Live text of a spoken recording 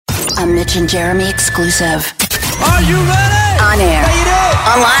A Mitch and Jeremy exclusive. Are you ready? On air.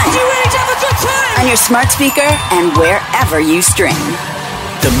 Online. You ready to have a good time? On your smart speaker and wherever you stream.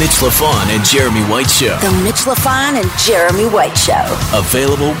 The Mitch LaFon and Jeremy White Show. The Mitch LaFon and Jeremy White Show.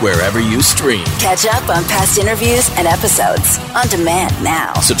 Available wherever you stream. Catch up on past interviews and episodes. On demand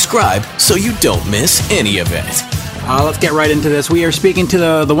now. Subscribe so you don't miss any of it. Let's get right into this. We are speaking to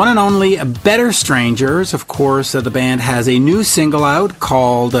the one and only Better Strangers. Of course, the band has a new single out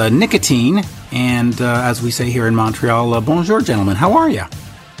called Nicotine. And as we say here in Montreal, bonjour, gentlemen. How are you?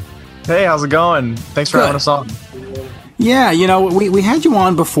 Hey, how's it going? Thanks for having us on. Yeah, you know, we had you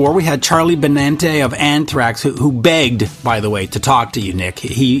on before. We had Charlie Benante of Anthrax, who begged, by the way, to talk to you, Nick.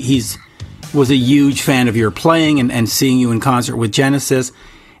 He was a huge fan of your playing and seeing you in concert with Genesis.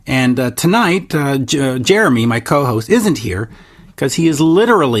 And tonight, Jeremy, my co-host, isn't here because he is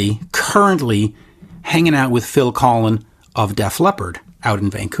literally currently hanging out with Phil Collin of Def Leppard out in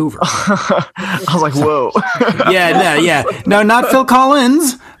Vancouver. I was like, whoa. Yeah. No, not Phil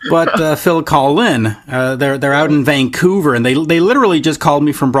Collins, but Phil Collin. They're out in Vancouver, and they literally just called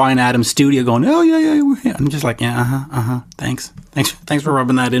me from Bryan Adams' studio going, oh, yeah. I'm just like, yeah, thanks for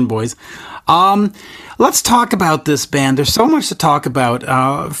rubbing that in, boys. Let's talk about this band. There's so much to talk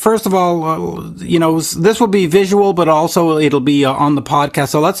about. First of all, this will be visual, but also it'll be on the podcast.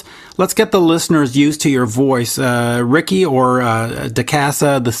 So let's get the listeners used to your voice. Ricky or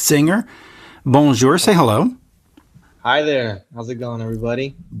DeCasa, the singer. Bonjour. Say hello. Hi there. How's it going,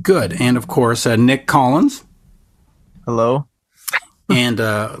 everybody? Good. And of course, Nick Collins. Hello. And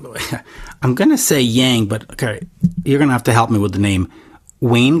I'm going to say Yang, but okay, you're going to have to help me with the name.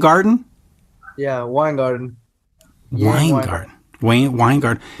 Weingarten? Yeah, Weingarten. Weingarten.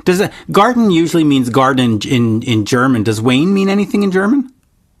 Weingarten. Does that garden usually means garden in German? Does Wayne mean anything in German?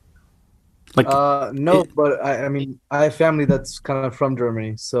 No, but I mean, I have family that's kind of from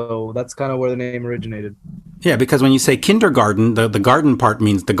Germany, so that's kind of where the name originated. Yeah, because when you say kindergarten, the garden part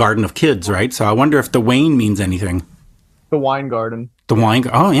means the garden of kids, right? So I wonder if the Wayne means anything. The wine garden. The wine.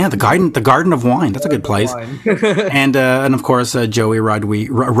 Oh yeah, the garden of wine. That's a good place. and of course Joey Rodriguez.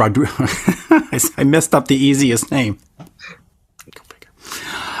 I messed up the easiest name.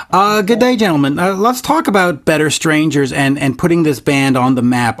 Good day, gentlemen. Let's talk about Better Strangers and putting this band on the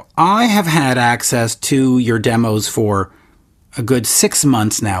map. I have had access to your demos for a good 6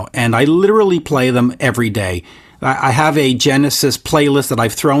 months now, and I literally play them every day. I have a Genesis playlist that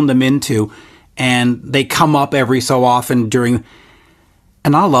I've thrown them into, and they come up every so often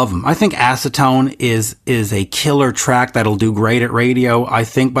and I love them. I think Acetone is a killer track that'll do great at radio. I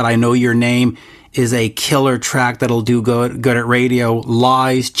think But I Know Your Name is a killer track that'll do good at radio.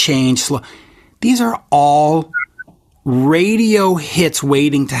 Lies, Change, Slow. These are all radio hits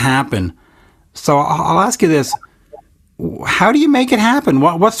waiting to happen. So I'll ask you this. How do you make it happen?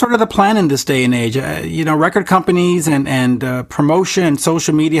 What's sort of the plan in this day and age? Record companies and promotion and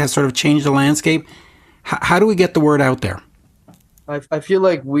social media has sort of changed the landscape. How do we get the word out there? I feel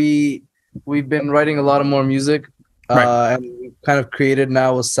like we've been writing a lot of more music, right. And we've kind of created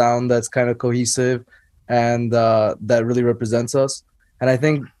now a sound that's kind of cohesive and that really represents us. And I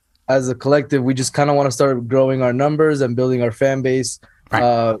think as a collective, we just kind of want to start growing our numbers and building our fan base,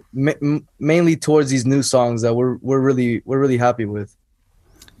 right. Mainly towards these new songs that we're really happy with.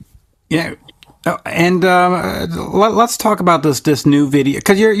 Yeah. And let's talk about this new video,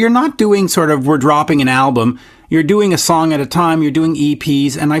 because you're not doing sort of we're dropping an album. You're doing a song at a time. You're doing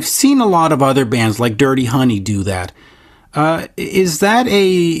EPs, and I've seen a lot of other bands like Dirty Honey do that. Is that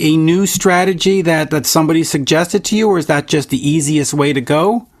a new strategy that somebody suggested to you, or is that just the easiest way to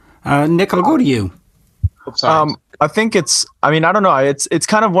go? Nick, I'll go to you. I think I don't know. It's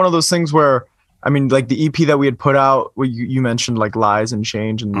kind of one of those things where, like the EP that we had put out, where you mentioned like Lies and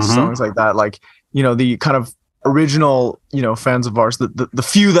Change and songs like that, like, the kind of original, fans of ours, the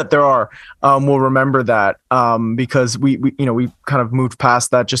few that there are, will remember that, because we kind of moved past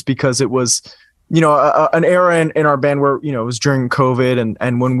that just because it was, an era in our band where, it was during COVID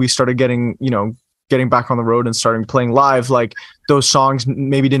and when we started getting back on the road and starting playing live, like those songs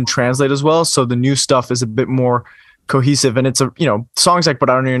maybe didn't translate as well. So the new stuff is a bit more cohesive, and it's songs like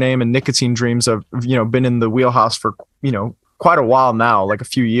But I Don't Know Your Name and Nicotine Dreams have been in the wheelhouse for quite a while now, like a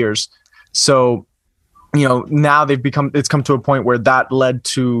few years. So now it's come to a point where that led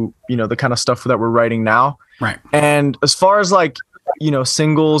to the kind of stuff that we're writing now, right? And as far as like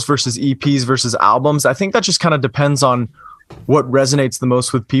singles versus EPs versus albums, I think that just kind of depends on what resonates the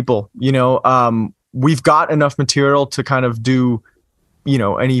most with people. We've got enough material to kind of do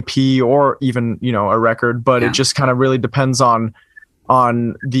an EP or even a record, but it just kind of really depends on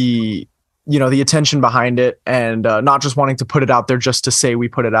the the attention behind it, and not just wanting to put it out there just to say we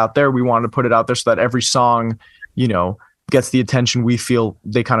put it out there. We wanted to put it out there so that every song, gets the attention we feel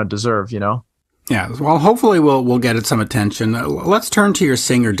they kind of deserve, Yeah, well, hopefully we'll get it some attention. Let's turn to your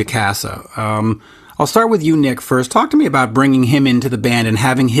singer, DeCasa. I'll start with you, Nick, first. Talk to me about bringing him into the band and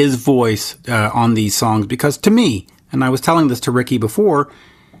having his voice on these songs, because to me, and I was telling this to Ricky before,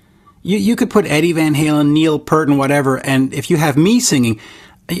 you could put Eddie Van Halen, Neil Peart, and whatever, and if you have me singing,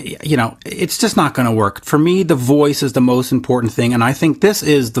 it's just not going to work. For me, the voice is the most important thing, and I think this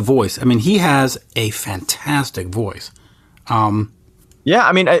is the voice. I mean, he has a fantastic voice. Yeah,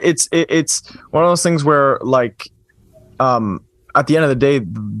 I mean, it's one of those things where, like, at the end of the day,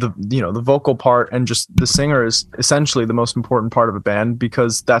 the vocal part and just the singer is essentially the most important part of a band,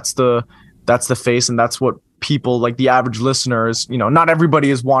 because that's the face, and that's what people, like the average listener, is. Not everybody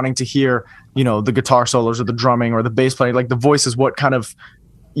is wanting to hear the guitar solos or the drumming or the bass playing. Like, the voice is what kind of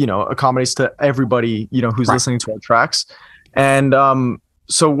accommodates to everybody who's right. listening to our tracks. And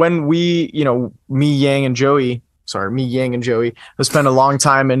so when we me, Yang, and Joey have spent a long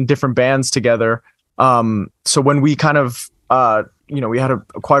time in different bands together. So when we kind of we had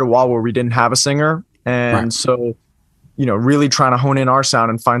quite a while where we didn't have a singer, and right. so really trying to hone in our sound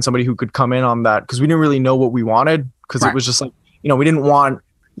and find somebody who could come in on that, because we didn't really know what we wanted, because right. it was just like we didn't want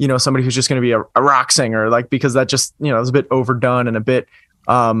somebody who's just going to be a rock singer, like, because that just it was a bit overdone and a bit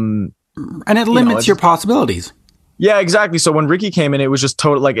and it limits your possibilities. Yeah, exactly. So when Ricky came in, it was just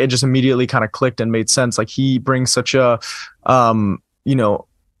total, like, it just immediately kind of clicked and made sense. Like, he brings such a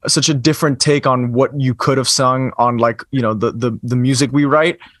such a different take on what you could have sung on, like, the music we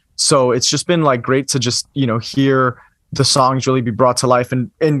write. So it's just been, like, great to just hear the songs really be brought to life,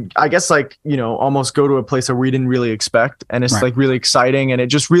 and I guess, like, almost go to a place that we didn't really expect, and it's right. like really exciting, and it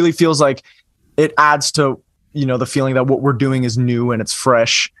just really feels like it adds to the feeling that what we're doing is new and it's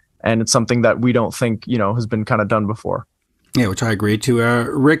fresh, and it's something that we don't think has been kind of done before. Yeah, which I agree to.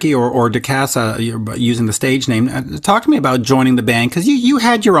 Ricky or DeCasa, using the stage name, talk to me about joining the band, because you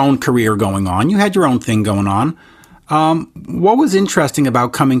had your own career going on, you had your own thing going on. What was interesting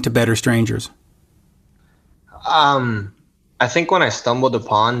about coming to Better Strangers? I think when I stumbled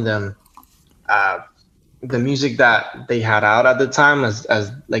upon them, the music that they had out at the time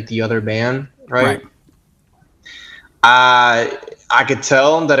as like the other band, right? I could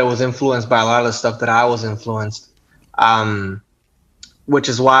tell that it was influenced by a lot of the stuff that I was influenced, which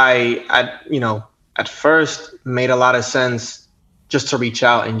is why I, at first made a lot of sense just to reach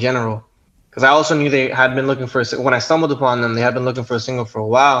out in general, because I also knew they had been looking for when I stumbled upon them, they had been looking for a single for a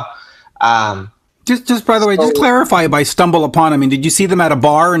while. Just by the way, just clarify by stumble upon. I mean, did you see them at a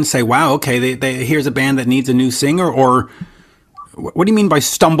bar and say, "Wow, okay, they here's a band that needs a new singer," or what do you mean by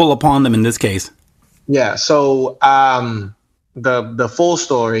stumble upon them in this case? Yeah, so the full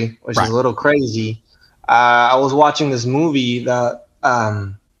story, which right. is a little crazy. I was watching this movie that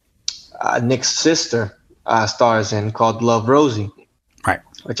Nick's sister stars in, called Love, Rosie, right?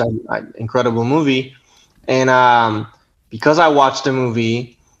 Which incredible movie, and because I watched the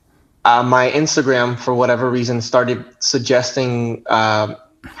movie. My Instagram, for whatever reason, started suggesting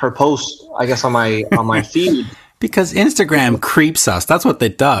her post, I guess, on my feed. Because Instagram creeps us. That's what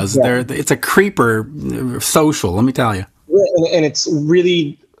it does. Yeah. It's a creeper social, let me tell you. Yeah, and it's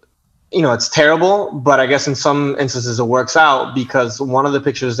really, it's terrible. But I guess in some instances it works out, because one of the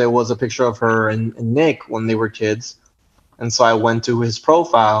pictures, there was a picture of her and Nick when they were kids. And so I went to his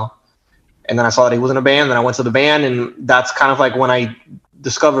profile, and then I saw that he was in a band. Then I went to the band, and that's kind of like when I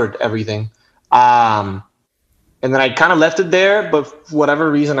discovered everything. And then I kind of left it there, but for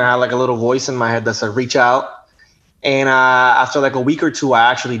whatever reason, I had like a little voice in my head that said, reach out. And after like a week or two, I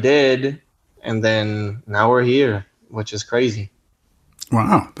actually did. And then now we're here, which is crazy.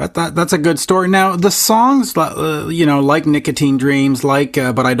 Wow. That's a good story. Now, the songs, like Nicotine Dreams, like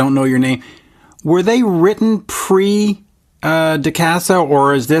But I Don't Know Your Name, were they written pre DeCasa,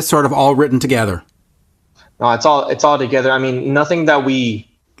 or is this sort of all written together? No, it's all together. I mean, nothing that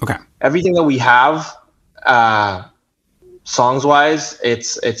everything that we have, songs wise,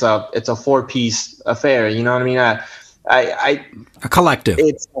 it's a 4-piece affair. You know what I mean? A collective.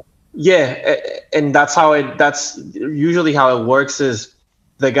 And that's usually how it works, is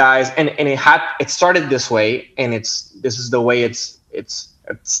the guys, and it started this way, and this is the way it's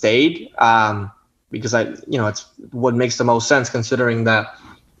stayed, because it's what makes the most sense, considering that,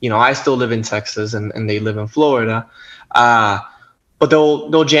 I still live in Texas and they live in Florida. But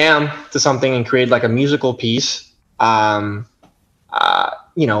they'll jam to something and create like a musical piece, send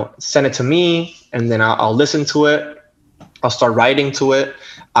it to me, and then I'll listen to it. I'll start writing to it.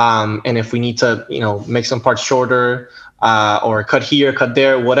 And if we need to, make some parts shorter, or cut here, cut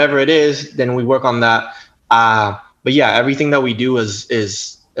there, whatever it is, then we work on that. But yeah, everything that we do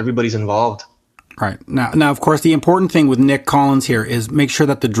is everybody's involved. Right. Now, of course, the important thing with Nick Collins here is make sure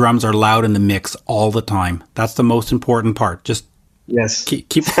that the drums are loud in the mix all the time. That's the most important part. Just Yes. keep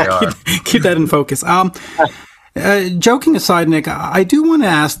that in focus. Joking aside, Nick, I do want to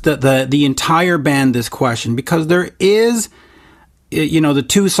ask the entire band this question, because there is, the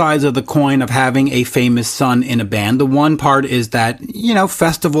two sides of the coin of having a famous son in a band. The one part is that,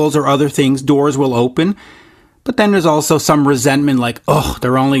 festivals or other things, doors will open. But then there's also some resentment, like, oh,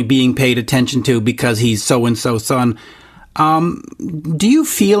 they're only being paid attention to because he's so-and-so's son. Do you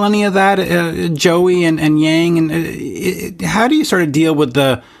feel any of that, Joey and Yang? And how do you sort of deal with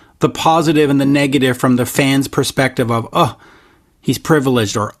the positive and the negative from the fans' perspective of, oh, he's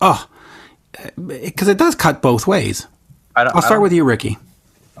privileged, or, oh, because it does cut both ways. I'll start with you, Ricky.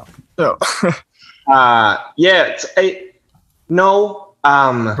 No. No.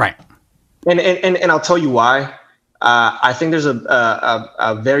 Right. And I'll tell you why. I think there's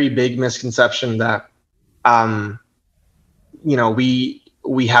a very big misconception that,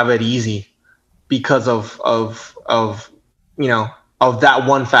 we have it easy because of that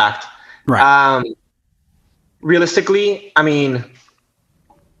one fact. Right. Realistically, I mean,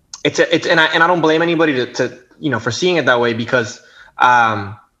 it's and I don't blame anybody to for seeing it that way, because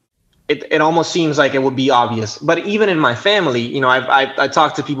it almost seems like it would be obvious. But even in my family, I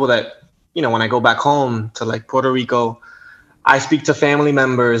talk to people that, when I go back home to like Puerto Rico, I speak to family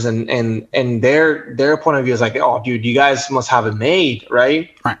members and their point of view is like, oh, dude, you guys must have it made, right?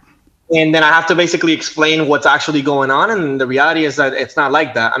 Right. And then I have to basically explain what's actually going on. And the reality is that it's not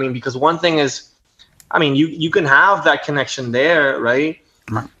like that. I mean, because one thing is, you can have that connection there, right?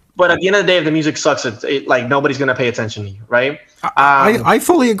 Right. But at the end of the day, if the music sucks, it like nobody's going to pay attention to you, right? I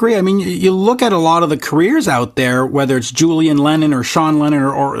fully agree. I mean, you look at a lot of the careers out there, whether it's Julian Lennon or Sean Lennon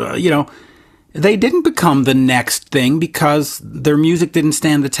or they didn't become the next thing because their music didn't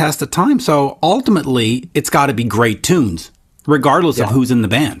stand the test of time. So ultimately, it's got to be great tunes, regardless of who's in the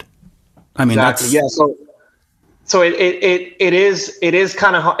band. I mean, exactly. So it is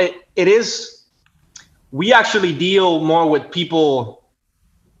kind of it is. We actually deal more with people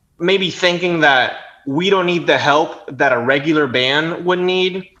maybe thinking that we don't need the help that a regular band would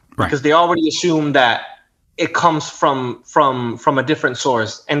need, because they already assume that it comes from a different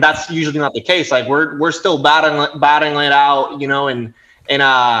source, and that's usually not the case. Like we're still battling it out, in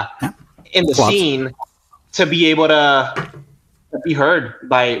the scene to be able to be heard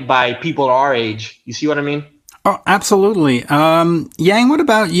by people our age. You see what I mean? Oh, absolutely. Yang, what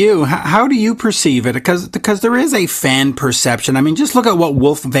about you? How do you perceive it? Because there is a fan perception. I mean, just look at what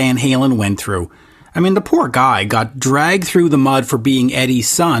Wolf Van Halen went through. I mean, the poor guy got dragged through the mud for being Eddie's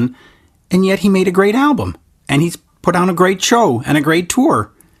son, and yet he made a great album, and he's put on a great show and a great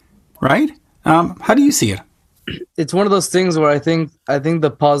tour, right? How do you see it? It's one of those things where I think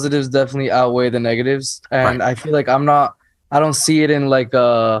the positives definitely outweigh the negatives, and I feel like I don't see it in like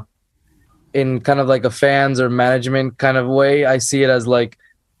in kind of like a fans or management kind of way. I see it as like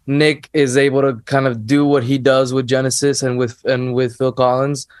Nick is able to kind of do what he does with Genesis and with Phil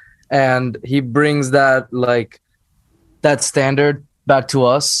Collins, and he brings that standard back to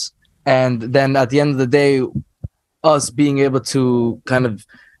us. And then at the end of the day, us being able to kind of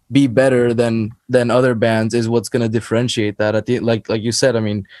be better than other bands is what's going to differentiate that. At the like you said, I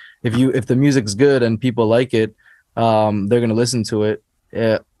mean, if the music's good and people like it, they're going to listen to it.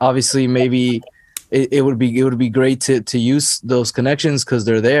 Obviously, maybe it would be great to use those connections because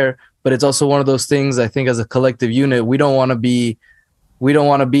they're there. But it's also one of those things. I think as a collective unit, we don't want to be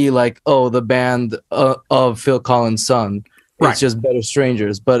like, oh, the band of Phil Collins' son. It's just Better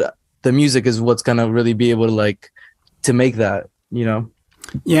Strangers. But the music is what's gonna really be able to make that,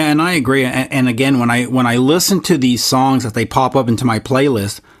 Yeah, and I agree. And again, when I listen to these songs that they pop up into my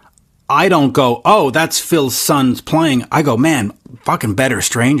playlist, I don't go, oh, that's Phil's son's playing. I go, man, fucking Better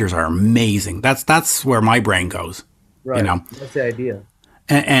Strangers are amazing. That's where my brain goes. Right. That's the idea.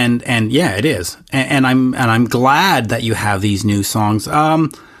 And yeah, it is. And I'm glad that you have these new songs.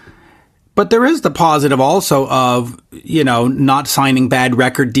 But there is the positive also of, not signing bad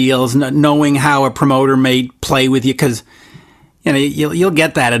record deals, knowing how a promoter may play with you, because, you'll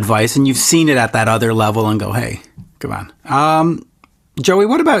get that advice and you've seen it at that other level and go, hey, come on. Joey,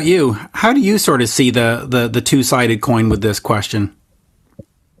 what about you? How do you sort of see the two-sided coin with this question?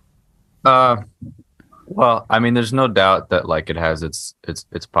 Well, I mean, there's no doubt that it has its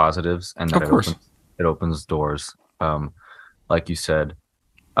positives and that it opens doors. Like you said,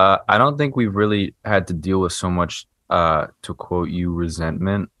 I don't think we really had to deal with so much, to quote you,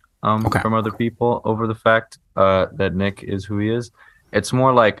 resentment from other people over the fact that Nick is who he is. It's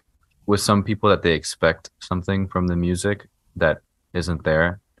more like with some people that they expect something from the music that isn't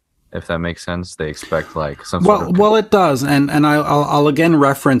there. If that makes sense, they expect like some. Well, it does, and I'll again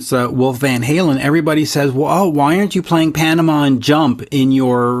reference Wolf Van Halen. Everybody says, "Well, why aren't you playing Panama and Jump in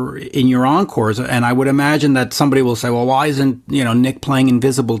your encores?" And I would imagine that somebody will say, "Well, why isn't Nick playing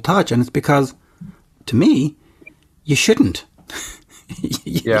Invisible Touch?" And it's because, to me, you shouldn't.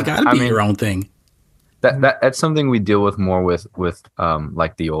 you got to be your own thing. That's something we deal with more with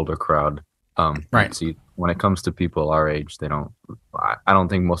like the older crowd. Right. See, when it comes to people our age, they don't. I don't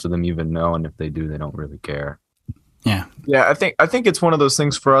think most of them even know, and if they do, they don't really care. Yeah. Yeah, I think it's one of those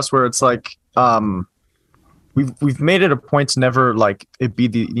things for us where it's like we've made it a point to never like it be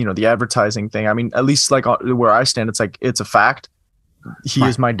the advertising thing. I mean, at least like where I stand, it's like it's a fact. He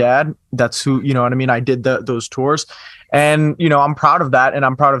is my dad. That's who, you know what I mean? I did those tours, and I'm proud of that, and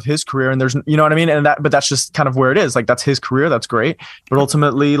I'm proud of his career, and there's, you know what I mean? And but that's just kind of where it is. Like, that's his career. That's great. But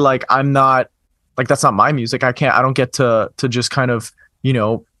ultimately, like, I'm not, like, that's not my music. I don't get to just kind of,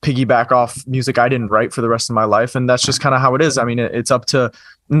 piggyback off music I didn't write for the rest of my life. And that's just kind of how it is. I mean, it's up to,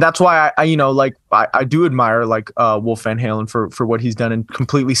 and that's why I do admire like Wolf Van Halen for what he's done and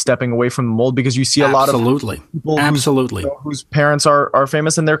completely stepping away from the mold, because you see a lot of people whose parents are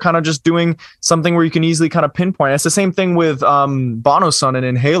famous, and they're kind of just doing something where you can easily kind of pinpoint. It's the same thing with Bono's son and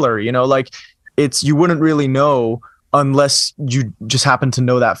Inhaler, like you wouldn't really know unless you just happen to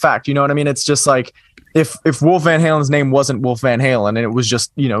know that fact. You know what I mean? It's just like, if Wolf Van Halen's name wasn't Wolf Van Halen and it was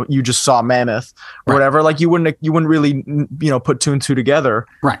just, you just saw Mammoth or whatever, like you wouldn't really, put two and two together,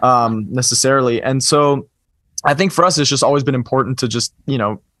 necessarily. And so I think for us, it's just always been important to just,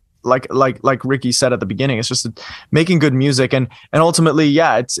 like Ricky said at the beginning, it's just making good music. And ultimately,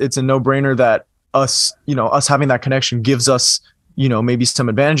 yeah, it's a no brainer that us having that connection gives us, maybe some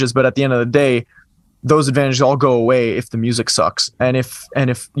advantages, but at the end of the day, those advantages all go away if the music sucks. And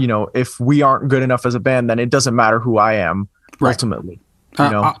if we aren't good enough as a band, then it doesn't matter who I am ultimately.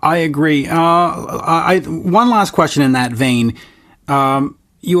 I agree. One last question in that vein.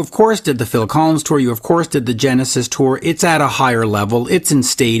 You of course did the Phil Collins tour. You of course did the Genesis tour. It's at a higher level. It's in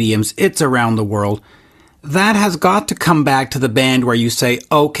stadiums. It's around the world. That has got to come back to the band where you say,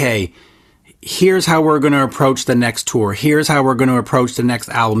 okay, here's how we're going to approach the next tour. Here's how we're going to approach the next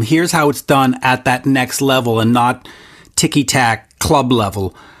album. Here's how it's done at that next level and not ticky-tack club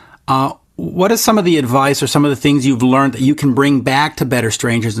level. What is some of the advice or some of the things you've learned that you can bring back to Better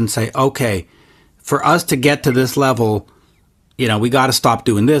Strangers and say, okay, for us to get to this level, we got to stop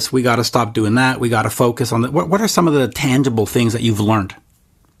doing this. We got to stop doing that. We got to focus on that. What are some of the tangible things that you've learned?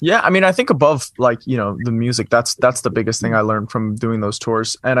 Yeah, I mean, I think above the music, that's the biggest thing I learned from doing those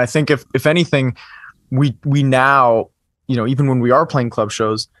tours. And I think if anything, we now, even when we are playing club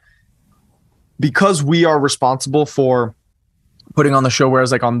shows, because we are responsible for putting on the show,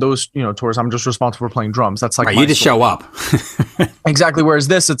 whereas like on those, tours, I'm just responsible for playing drums. That's like you just show up. Exactly. Whereas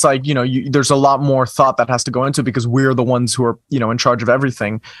this, it's like, there's a lot more thought that has to go into it because we're the ones who are, in charge of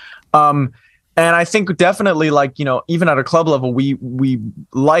everything. And I think definitely like, even at a club level, we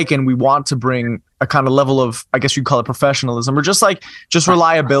like and we want to bring a kind of level of, I guess you'd call it professionalism, or just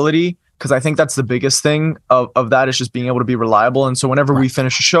reliability. Because I think that's the biggest thing of that is just being able to be reliable. And so whenever we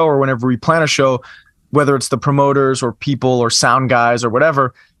finish a show or whenever we plan a show, whether it's the promoters or people or sound guys or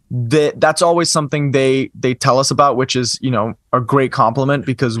whatever, that's always something they tell us about, which is, a great compliment,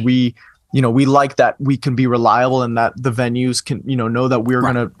 because we like that we can be reliable and that the venues can, know that we're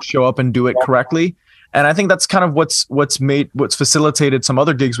going to show up and do it correctly. And I think that's kind of what's facilitated some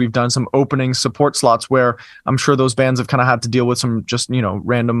other gigs we've done, some opening support slots where I'm sure those bands have kind of had to deal with some just,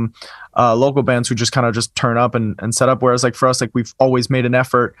 random local bands who just kind of just turn up and set up. Whereas like for us, like we've always made an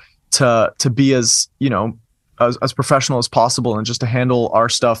effort to be as, as professional as possible and just to handle our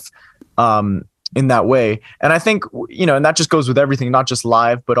stuff in that way. And I think, and that just goes with everything, not just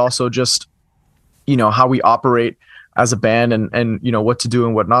live, but also just, how we operate as a band and what to do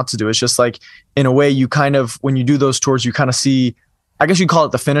and what not to do. It's just like, in a way, you kind of, when you do those tours, you kind of see, I guess you call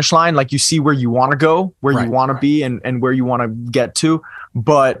it the finish line. Like you see where you want to go, where you want to be and where you want to get to.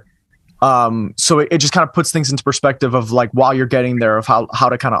 But so it just kind of puts things into perspective of like, while you're getting there, of how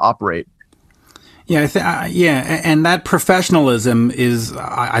to kind of operate. Yeah, and that professionalism is,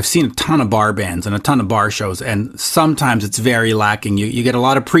 I've seen a ton of bar bands and a ton of bar shows, and sometimes it's very lacking. You get a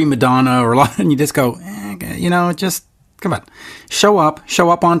lot of prima donna or a lot, and you just go, just come on, show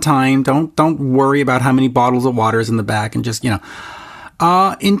up on time. Don't worry about how many bottles of water is in the back, and just,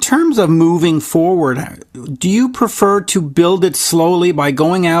 In terms of moving forward, do you prefer to build it slowly by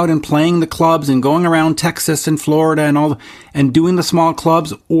going out and playing the clubs and going around Texas and Florida and doing the small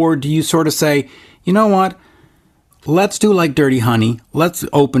clubs, or do you sort of say, you know what, let's do like Dirty Honey, let's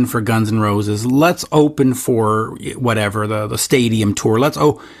open for Guns N' Roses, let's open for whatever the stadium tour,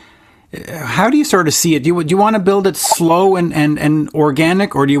 how do you sort of see it? Do you want to build it slow and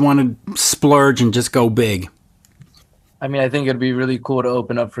organic, or do you want to splurge and just go big? I mean, I think it'd be really cool to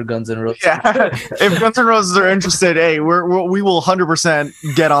open up for Guns N' Roses. Yeah, if Guns N' Roses are interested, hey, we will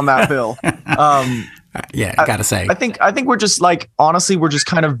 100% get on that bill. Yeah, I gotta say, I think we're just like, honestly, we're just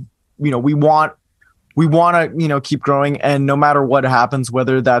kind of, we want to, keep growing, and no matter what happens,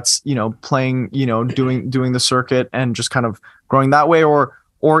 whether that's, playing, doing the circuit and just kind of growing that way, or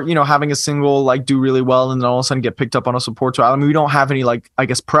having a single like do really well and then all of a sudden get picked up on a support tour. I mean, we don't have any like, I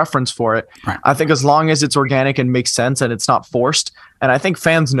guess, preference for it. Right. I think as long as it's organic and makes sense and it's not forced. And I think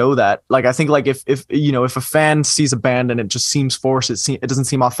fans know that. Like, I think like if a fan sees a band and it just seems forced, it doesn't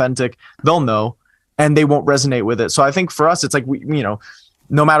seem authentic, they'll know and they won't resonate with it. So I think for us, it's like,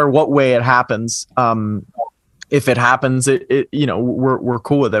 no matter what way it happens, if it happens, we're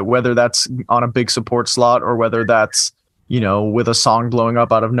cool with it, whether that's on a big support slot or whether that's, with a song blowing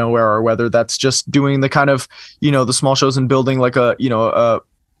up out of nowhere, or whether that's just doing the kind of, the small shows and building like a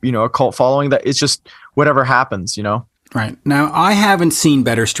cult following. That it's just whatever happens, Right. Now, I haven't seen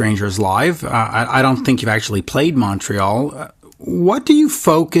Better Strangers live. I don't think you've actually played Montreal. What do you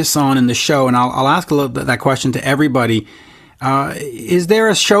focus on in the show? And I'll ask that question to everybody. Is there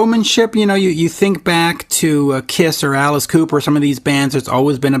a showmanship? You think back to Kiss or Alice Cooper, some of these bands, it's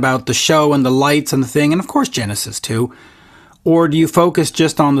always been about the show and the lights and the thing, and of course Genesis too. Or do you focus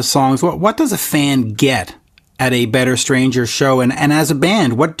just on the songs? What does a fan get at a Better Strangers show? And as a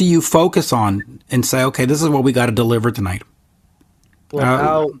band, what do you focus on and say, okay, this is what we got to deliver tonight?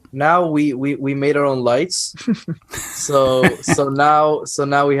 Well, now we made our own lights. so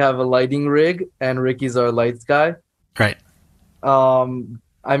now we have a lighting rig, and Ricky's our lights guy. Right. I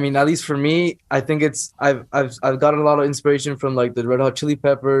mean, at least for me, I think I've gotten a lot of inspiration from like the Red Hot Chili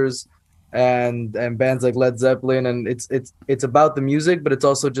Peppers and bands like Led Zeppelin, and it's about the music, but it's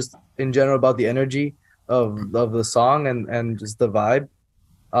also just in general about the energy of the song and just the vibe.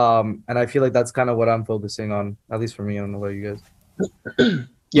 And I feel like that's kind of what I'm focusing on, at least for me. I don't know about you guys.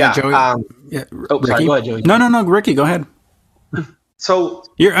 Yeah. Joey. Sorry, go ahead, Joey. No, Ricky, go ahead. So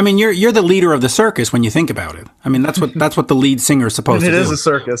you're the leader of the circus when you think about it. I mean, that's what the lead singer is supposed to do. It is a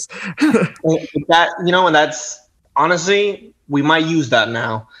circus. and that's honestly, we might use that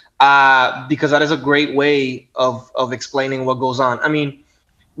now because that is a great way of explaining what goes on. I mean,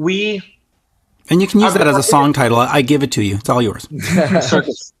 and you can use that as a song title. I give it to you. It's all yours.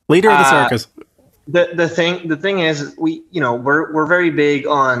 Circus. Leader of the circus. The thing is, we're very big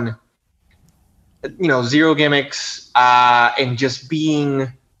on zero gimmicks and just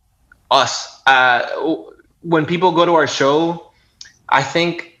being us. When people go to our show, I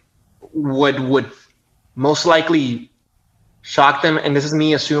think what would most likely shock them, and this is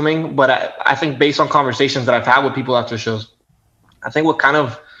me assuming, but I think based on conversations that I've had with people after shows, I think what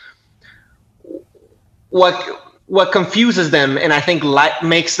confuses them, and I think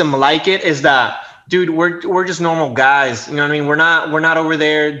makes them like it, is that, dude, we're just normal guys. You know what I mean? We're not over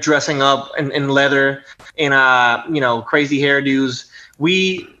there dressing up in leather in crazy hairdos.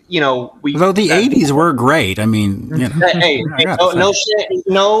 Though the 80s were great. I mean, hey, no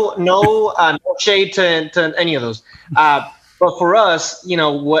shade to any of those. But for us,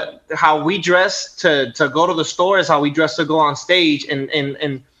 how we dress to go to the store is how we dress to go on stage,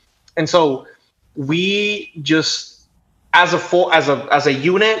 and so we just as a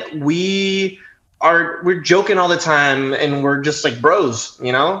unit, we're joking all the time, and we're just like bros,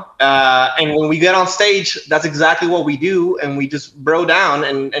 and when we get on stage, that's exactly what we do, and we just bro down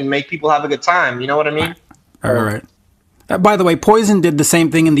and make people have a good time. You know what I mean? All right. By the way, Poison did the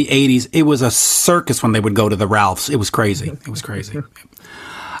same thing in the 80s. It was a circus when they would go to the Ralphs. It was crazy.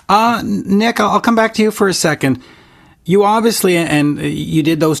 Nick, I'll come back to you for a second. You obviously, and you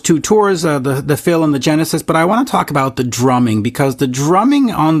did those two tours, the Phil and the Genesis, but I want to talk about the drumming, because the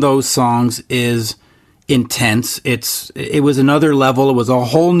drumming on those songs is intense. It was another level. It was a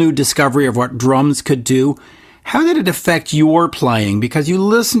whole new discovery of what drums could do. How did it affect your playing? Because you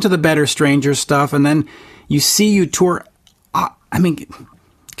listen to the Better Strangers stuff, and then you see you tour. I mean,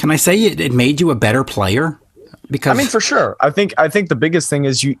 can I say it made you a better player? Because for sure. I think the biggest thing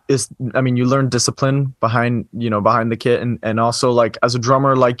is you learn discipline behind the kit, and also like as a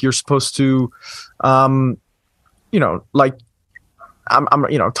drummer, like you're supposed to, like I'm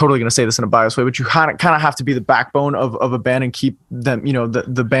totally going to say this in a biased way, but you kind of have to be the backbone of a band and keep them,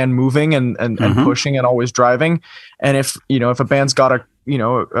 the band moving and pushing and always driving. And if a band's got a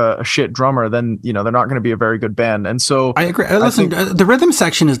shit drummer, then, they're not going to be a very good band. And so I agree. Listen, the rhythm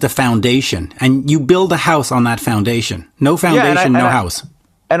section is the foundation, and you build a house on that foundation. No foundation, no house.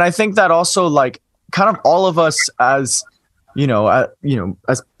 And I think that also, like, kind of all of us as,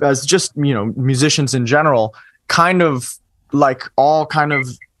 as just, musicians in general, kind of like all kind of,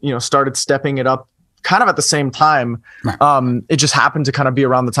 started stepping it up kind of at the same time. Right. It just happened to kind of be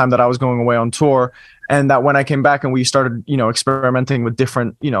around the time that I was going away on tour. And that when I came back and we started, experimenting with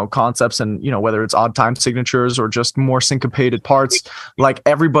different, concepts and, whether it's odd time signatures or just more syncopated parts, like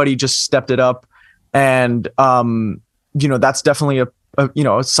everybody just stepped it up. And, that's definitely a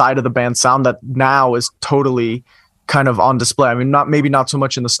side of the band sound that now is totally kind of on display. I mean, maybe not so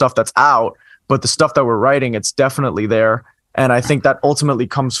much in the stuff that's out, but the stuff that we're writing, it's definitely there. And I think that ultimately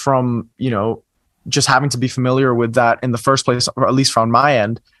comes from, just having to be familiar with that in the first place, or at least from my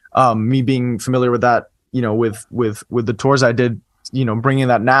end, me being familiar with that, with the tours I did, bringing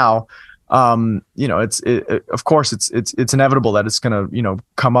that now, of course it's inevitable that it's going to,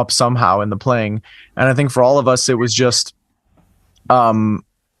 come up somehow in the playing. And I think for all of us, it was just, everybody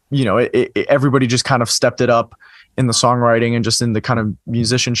just kind of stepped it up in the songwriting and just in the kind of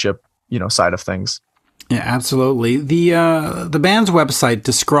musicianship, side of things. Yeah, absolutely. The band's website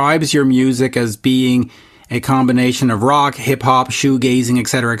describes your music as being a combination of rock, hip hop, shoegazing, et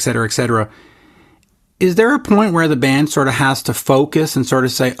cetera, et cetera, et cetera. Is there a point where the band sort of has to focus and sort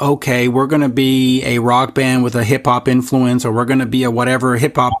of say, okay, we're going to be a rock band with a hip hop influence, or we're going to be a whatever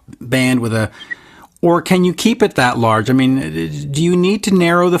hip hop band with a, or can you keep it that large? I mean, do you need to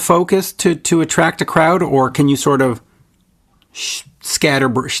narrow the focus to attract a crowd, or can you sort of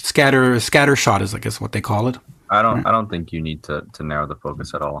scattershot is, I guess, what they call it? I don't think you need to narrow the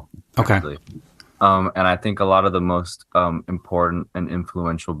focus at all. Okay. Actually. And I think a lot of the most important and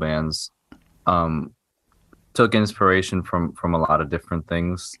influential bands took inspiration from a lot of different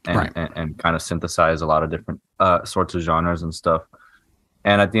things and kind of synthesize a lot of different sorts of genres and stuff.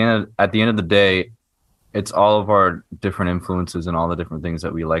 And at the end of the day, it's all of our different influences and all the different things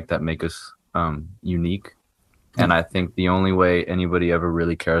that we like that make us unique. And I think the only way anybody ever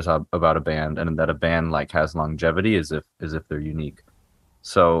really cares about a band and that a band like has longevity is if they're unique.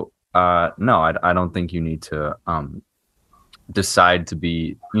 So no, I don't think you need to decide to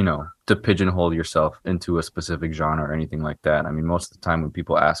be, to pigeonhole yourself into a specific genre or anything like that. I mean, most of the time when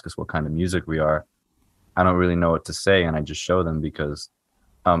people ask us what kind of music we are, I don't really know what to say, and I just show them because,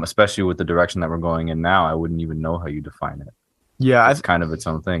 especially with the direction that we're going in now, I wouldn't even know how you define it. Yeah, it's kind of its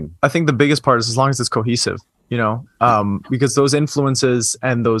own thing. I think the biggest part is as long as it's cohesive, because those influences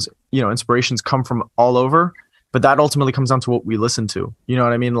and those, inspirations come from all over, but that ultimately comes down to what we listen to. You know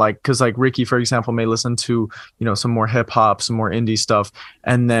what I mean? Like, because like Ricky, for example, may listen to, some more hip hop, some more indie stuff.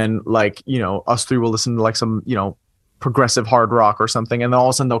 And then like, us three will listen to like some, progressive hard rock or something. And then all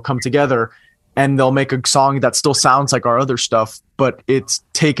of a sudden they'll come together and they'll make a song that still sounds like our other stuff, but it's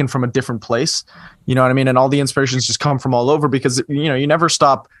taken from a different place. You know what I mean? And all the inspirations just come from all over because, you never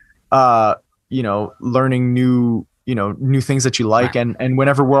stop, learning new things that you like. And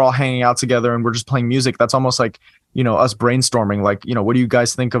whenever we're all hanging out together and we're just playing music, that's almost like, us brainstorming, like, what do you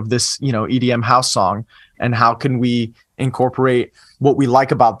guys think of this, EDM house song, and how can we incorporate what we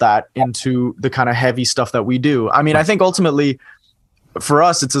like about that into the kind of heavy stuff that we do? I mean, I think ultimately for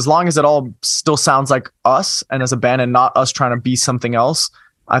us, it's as long as it all still sounds like us and as a band and not us trying to be something else.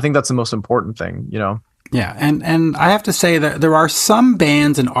 I think that's the most important thing, Yeah, and I have to say that there are some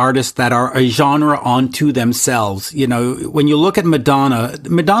bands and artists that are a genre onto themselves. When you look at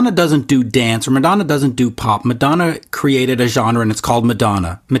Madonna doesn't do dance, or Madonna doesn't do pop. Madonna created a genre and it's called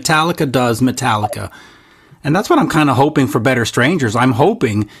Madonna. Metallica does Metallica. And that's what I'm kind of hoping for Better Strangers. I'm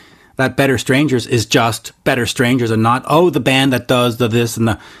hoping that Better Strangers is just Better Strangers and not, the band that does the this and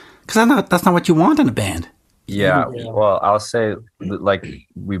the... Because that's not what you want in a band. Yeah, well, I'll say, like,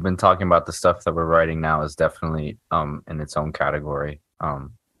 we've been talking about the stuff that we're writing now is definitely in its own category.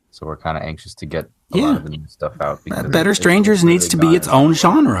 So we're kind of anxious to get a lot of the new stuff out. Better Strangers needs to be its own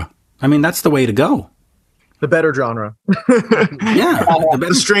genre. I mean, that's the way to go. The better genre. Yeah.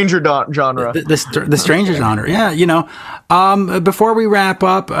 The stranger genre. The stranger genre. Yeah, before we wrap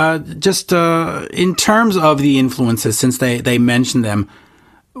up, just in terms of the influences, since they mentioned them,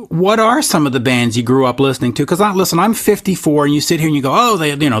 what are some of the bands you grew up listening to? Because I'm 54, and you sit here and you go,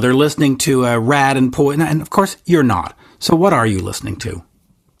 they're listening to Rad and Poison, and of course you're not. So what are you listening to?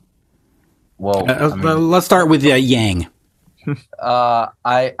 Well, let's start with Yang.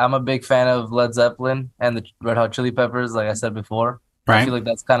 I'm a big fan of Led Zeppelin and the Red Hot Chili Peppers, like I said before. I Right. feel like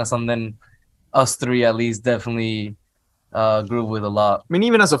that's kind of something us three at least definitely groove with a lot. I mean,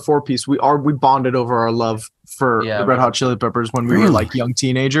 even as a 4-piece, we bonded over our love for the Red Hot Chili Peppers when we were like young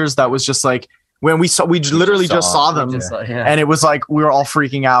teenagers. That was just like when we literally just saw them, and it was like we were all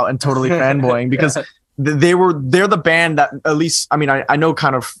freaking out and totally fanboying because they're the band that, at least, I mean, I know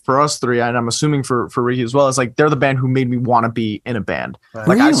kind of for us three, and I'm assuming for Ricky as well, it's like they're the band who made me want to be in a band.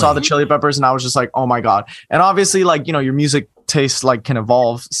 Like I saw the Chili Peppers and I was just like, oh my God. And obviously, like, you know, your music taste like can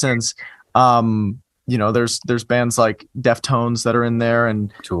evolve since you know, there's bands like Deftones that are in there,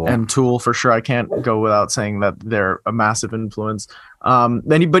 and Tool for sure. I can't go without saying that they're a massive influence.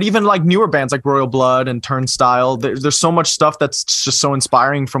 But even like newer bands like Royal Blood and Turnstile, there's so much stuff that's just so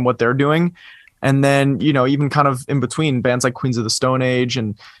inspiring from what they're doing. And then, you know, even kind of in between, bands like Queens of the Stone Age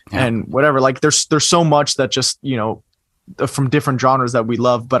and whatever. Like there's so much that just, you know, from different genres that we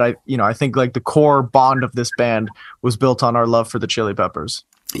love. But I think like the core bond of this band was built on our love for the Chili Peppers.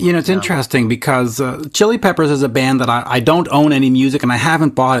 You know, it's interesting because Chili Peppers is a band that I don't own any music and I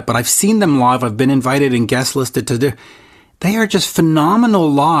haven't bought it, but I've seen them live. I've been invited and guest listed to do. They are just phenomenal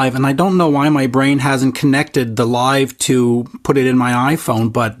live, and I don't know why my brain hasn't connected the live to put it in my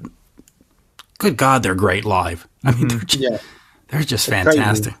iPhone, but good God, they're great live. I mean, they're just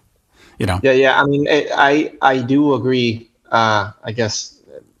fantastic. Crazy. You know. Yeah. I mean, I do agree. I guess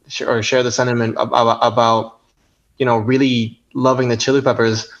or share the sentiment about you know, really loving the Chili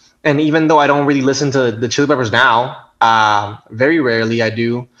Peppers. And even though I don't really listen to the Chili Peppers now, very rarely I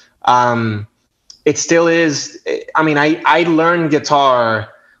do, it still is. I mean, I learned guitar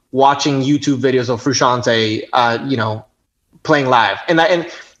watching YouTube videos of Frusciante, you know, playing live.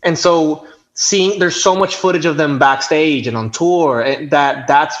 And so seeing, there's so much footage of them backstage and on tour, and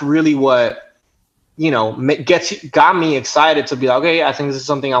that's really what, you know, got me excited to be like, okay, I think this is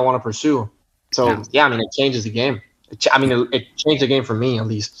something I want to pursue. So yeah, I mean, it changes the game. It changed the game for me, at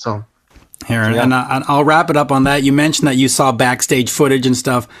least. So here, and I'll wrap it up on that. You mentioned that you saw backstage footage and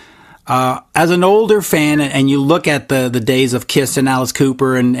stuff. As an older fan, and you look at the days of Kiss and Alice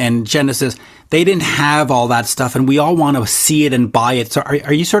Cooper and Genesis, they didn't have all that stuff, and we all want to see it and buy it. So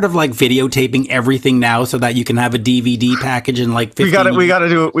are you sort of like videotaping everything now so that you can have a DVD package in like 15 we got to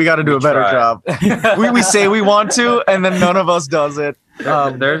do a better job. we say we want to, and then none of us does it.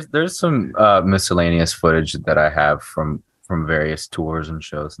 There's some miscellaneous footage that I have from various tours and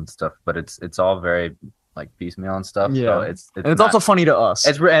shows and stuff, but it's all very like piecemeal and stuff. Yeah, so it's also funny to us.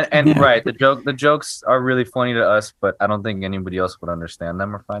 It's right. The jokes are really funny to us, but I don't think anybody else would understand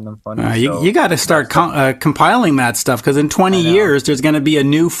them or find them funny. You got to start compiling that stuff, because in 20 years there's going to be a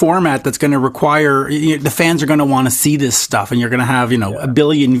new format that's going to require the fans are going to want to see this stuff, and you're going to have a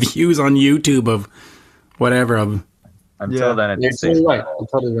billion views on YouTube of whatever. Until then, you're totally right. I'm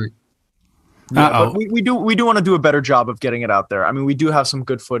totally right. Yeah, but we do want to do a better job of getting it out there. I mean, we do have some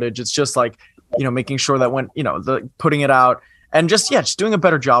good footage. It's just like, making sure that when, putting it out and just doing a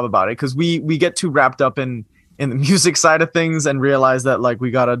better job about it. Cause we get too wrapped up in the music side of things and realize that like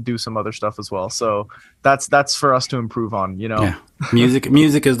we got to do some other stuff as well. So that's for us to improve on, Yeah. Music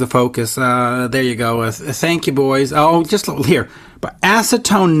is the focus. There you go. Thank you, boys. Oh, just here, but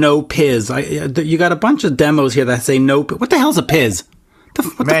acetone, no Piz. You got a bunch of demos here that say no. What the hell's a Piz?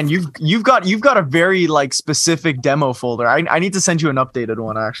 Man, you've got a very like specific demo folder. I need to send you an updated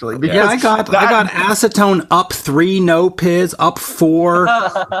one actually. Yeah, I got acetone up 3 no Piz, up 4,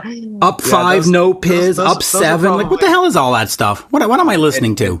 up 5 no Piz, up 7. Like what the hell is all that stuff? What am I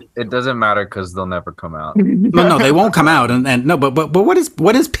listening to? It doesn't matter because they'll never come out. No, they won't come out. And no, but what is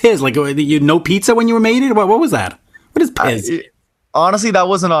Piz? Like you no pizza when you were made it? What was that? What is Piz? Honestly, that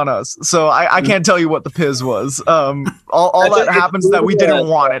wasn't on us, so I can't tell you what the Piz was. All that happens is that we didn't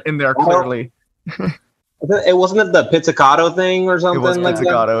want it in there clearly. It wasn't the pizzicato thing or something. It was like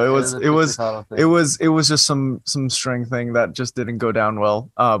pizzicato. It was just some string thing that just didn't go down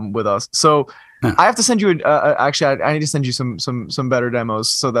well with us. So I have to send you. Actually, I need to send you some better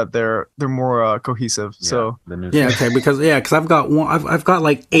demos so that they're more cohesive. Okay, because I've got one. I've got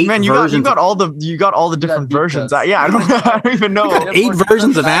like 8 versions. You got all the different versions. I don't even know. I got 8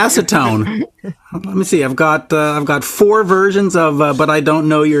 versions of acetone. Let me see. I've got 4 versions of but I don't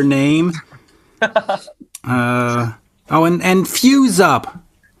know your name. And Fuse Up.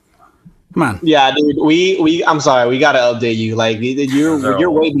 Come on. Yeah, dude. We I'm sorry. We gotta update you. Like you're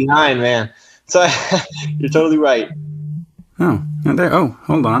way behind, man. So you're totally right.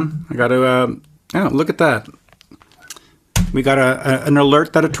 Hold on. I got to. Look at that. We got an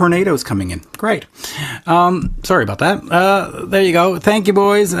alert that a tornado is coming in. Great. Sorry about that. There you go. Thank you,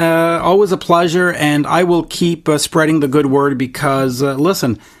 boys. Always a pleasure, and I will keep spreading the good word because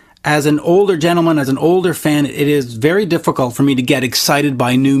listen, as an older gentleman, as an older fan, it is very difficult for me to get excited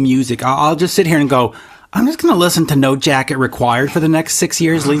by new music. I'll just sit here and go, I'm just going to listen to No Jacket Required for the next 6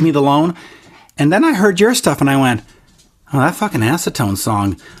 years, leave me alone. And then I heard your stuff and I went, oh, that fucking Acetone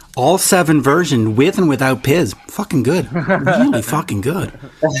song, all 7 version with and without Piz, fucking good. Really fucking good.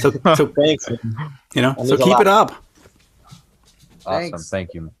 So Thanks. you know, so keep it up. Awesome. Thanks.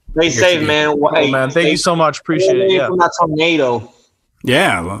 Thank you. Stay safe, man. Oh, man, thank you so much. Appreciate it. Yeah. From that tornado.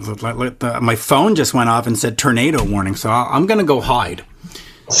 Yeah, my phone just went off and said tornado warning, so I'm going to go hide.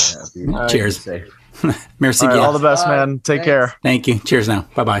 Cheers. Merci All right, bien. all the best, man. Take care. Thank you. Cheers now.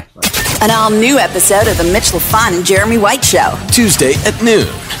 Bye-bye. An all-new episode of The Mitch LaFon and Jeremy White Show. Tuesday at noon.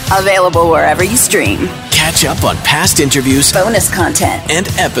 Available wherever you stream. Catch up on past interviews Bonus content. and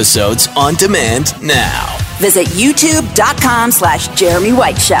episodes on demand now. Visit youtube.com/Jeremy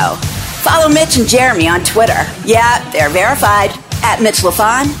White Show. Follow Mitch and Jeremy on Twitter. Yeah, they're verified. At Mitch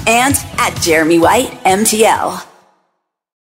LaFon and at Jeremy White MTL.